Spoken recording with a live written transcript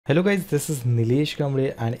Hello guys, this is Nilesh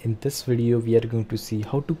Kamble, and in this video we are going to see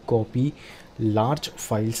how to copy large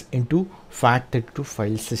files into Fat32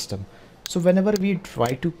 file system. So whenever we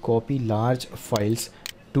try to copy large files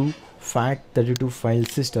to Fat32 file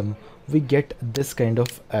system, we get this kind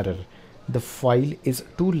of error. The file is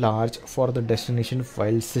too large for the destination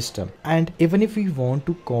file system, and even if we want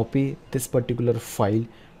to copy this particular file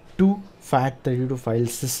to Fat32 file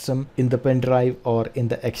system in the pen drive or in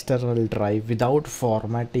the external drive without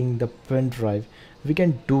formatting the pen drive, we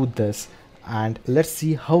can do this, and let's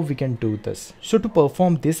see how we can do this. So to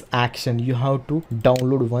perform this action, you have to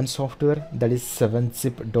download one software, that is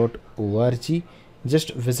 7zip.org.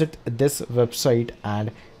 Just visit this website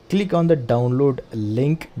and click on the download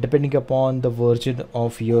link depending upon the version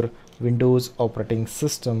of your Windows operating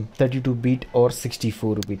system, 32-bit or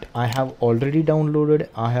 64-bit. I have already downloaded,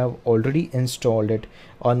 I have already installed it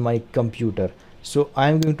on my computer. So I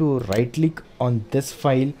am going to right click on this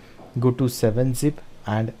file, go to 7zip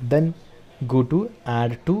and then go to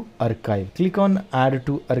add to archive. Click on add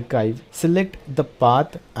to archive, select the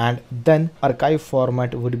path, and then archive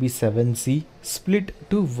format would be 7z. Split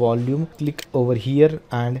to volume, click over here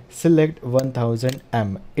and select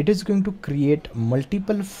 1000M. It is going to create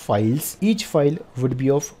multiple files. Each file would be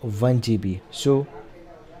of 1 GB. So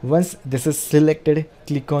once this is selected,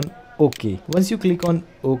 click on OK. Once you click on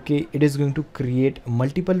OK, it is going to create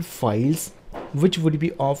multiple files which would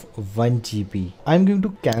be of 1 GB. I'm going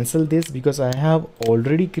to cancel this because I have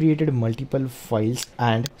already created multiple files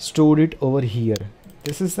and stored it over here.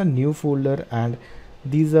 This is a new folder, and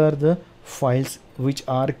these are the files which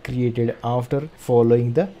are created after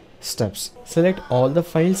following the steps. Select all the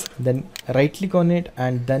files, then right click on it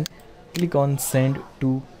and then click on send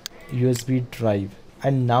to USB drive,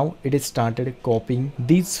 and now it is started copying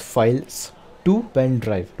these files to pen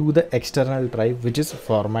drive, to the external drive which is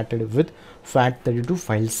formatted with Fat32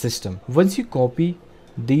 file system. Once you copy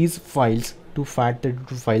these files to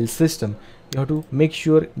Fat32 file system, you have to make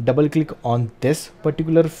sure double click on this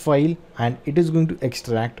particular file, and it is going to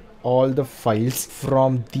extract all the files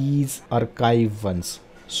from these archive ones.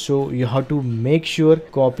 So you have to make sure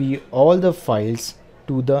copy all the files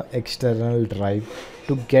to the external drive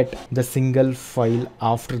to get the single file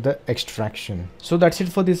after the extraction. So that's it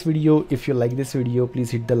for this video. If you like this video,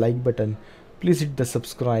 please hit the like button, please hit the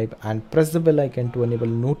subscribe and press the bell icon to enable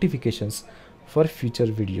notifications for future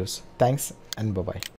videos. Thanks and bye bye.